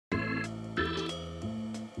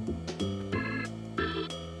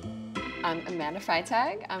I'm Amanda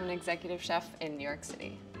Freitag. I'm an executive chef in New York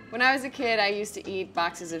City. When I was a kid, I used to eat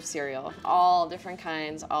boxes of cereal, all different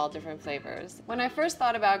kinds, all different flavors. When I first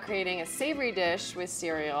thought about creating a savory dish with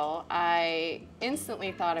cereal, I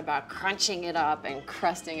instantly thought about crunching it up and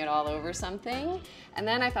crusting it all over something. And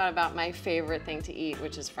then I thought about my favorite thing to eat,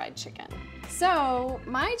 which is fried chicken. So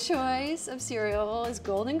my choice of cereal is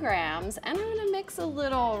Golden Grahams, and I'm gonna mix a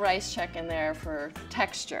little rice check in there for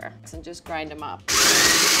texture and just grind them up.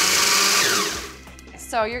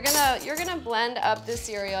 So you're gonna blend up the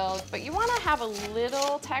cereal, but you wanna have a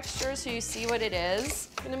little texture so you see what it is.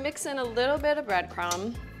 I'm gonna mix in a little bit of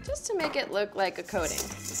breadcrumb just to make it look like a coating.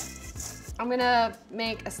 I'm gonna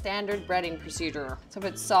make a standard breading procedure. So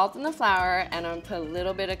put salt in the flour, and I'm gonna put a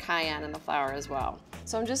little bit of cayenne in the flour as well.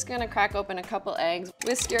 So I'm just gonna crack open a couple eggs.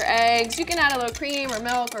 Whisk your eggs. You can add a little cream or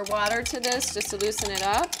milk or water to this just to loosen it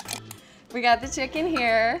up. We got the chicken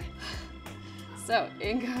here. So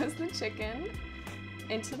in goes the chicken,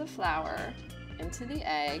 into the flour, into the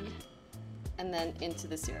egg, and then into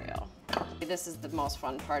the cereal. This is the most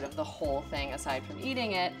fun part of the whole thing, aside from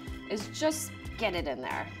eating it, is just get it in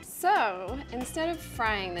there. So instead of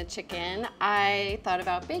frying the chicken, I thought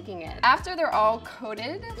about baking it. After they're all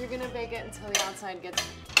coated, you're gonna bake it until the outside gets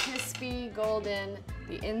crispy, golden,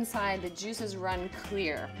 the inside, the juices run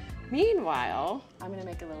clear. Meanwhile, I'm gonna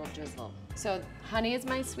make a little drizzle. So honey is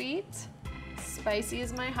my sweet, spicy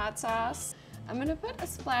is my hot sauce. I'm gonna put a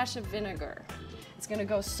splash of vinegar. It's gonna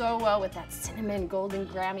go so well with that cinnamon golden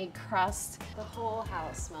Grammy crust. The whole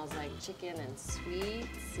house smells like chicken and sweet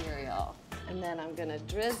cereal. And then I'm gonna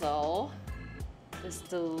drizzle this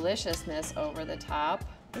deliciousness over the top.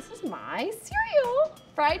 This is my cereal.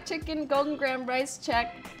 Fried chicken, golden graham rice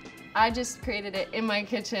check. I just created it in my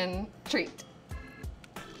kitchen. Treat.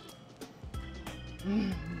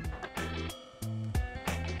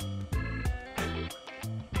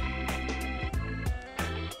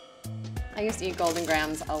 I used to eat Golden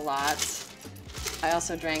Grahams a lot. I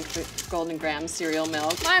also drank the Golden Graham cereal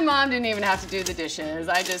milk. My mom didn't even have to do the dishes.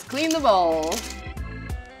 I just cleaned the bowl.